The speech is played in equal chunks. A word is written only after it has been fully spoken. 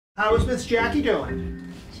How is Miss Jackie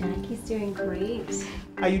doing? Jackie's doing great.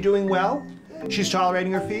 Are you doing well? She's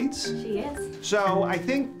tolerating her feeds? She is. So I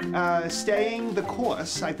think staying the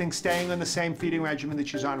course, I think staying on the same feeding regimen that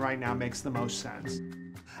she's on right now makes the most sense.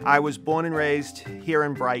 I was born and raised here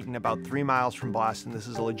in Brighton, about 3 miles from Boston. This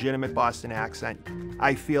is a legitimate Boston accent.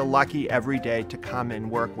 I feel lucky every day to come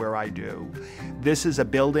and work where I do. This is a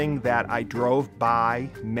building that I drove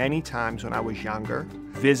by many times when I was younger,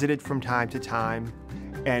 visited from time to time,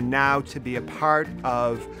 and now to be a part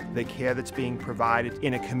of the care that's being provided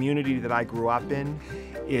in a community that I grew up in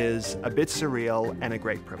is a bit surreal and a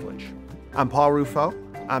great privilege. I'm Paul Rufo.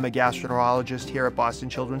 I'm a gastroenterologist here at Boston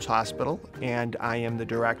Children's Hospital, and I am the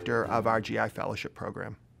director of our GI Fellowship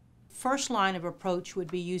Program. First line of approach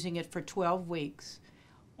would be using it for 12 weeks,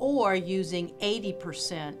 or using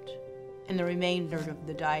 80% and the remainder of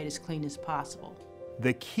the diet as clean as possible.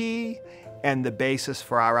 The key and the basis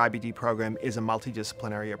for our IBD program is a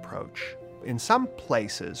multidisciplinary approach. In some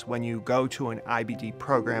places, when you go to an IBD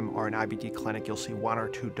program or an IBD clinic, you'll see 1 or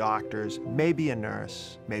 2 doctors, maybe a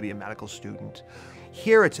nurse, maybe a medical student.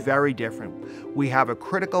 Here it's very different. We have a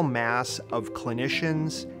critical mass of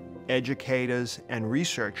clinicians, educators, and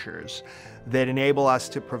researchers that enable us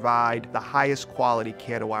to provide the highest quality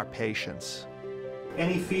care to our patients.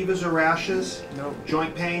 Any fevers or rashes? No.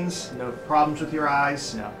 Joint pains? No. Problems with your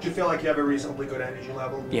eyes? No. Do you feel like you have a reasonably good energy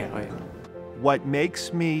level? Yeah, oh yeah. What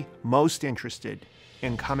makes me most interested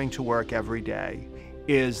in coming to work every day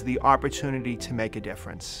is the opportunity to make a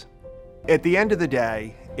difference. At the end of the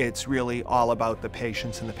day, it's really all about the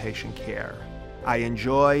patients and the patient care. I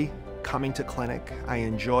enjoy coming to clinic. I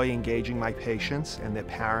enjoy engaging my patients and their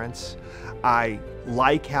parents. I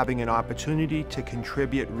like having an opportunity to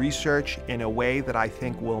contribute research in a way that I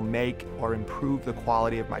think will make or improve the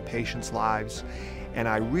quality of my patients' lives. And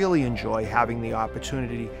I really enjoy having the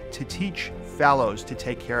opportunity to teach fellows to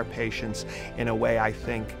take care of patients in a way I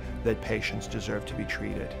think that patients deserve to be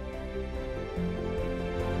treated.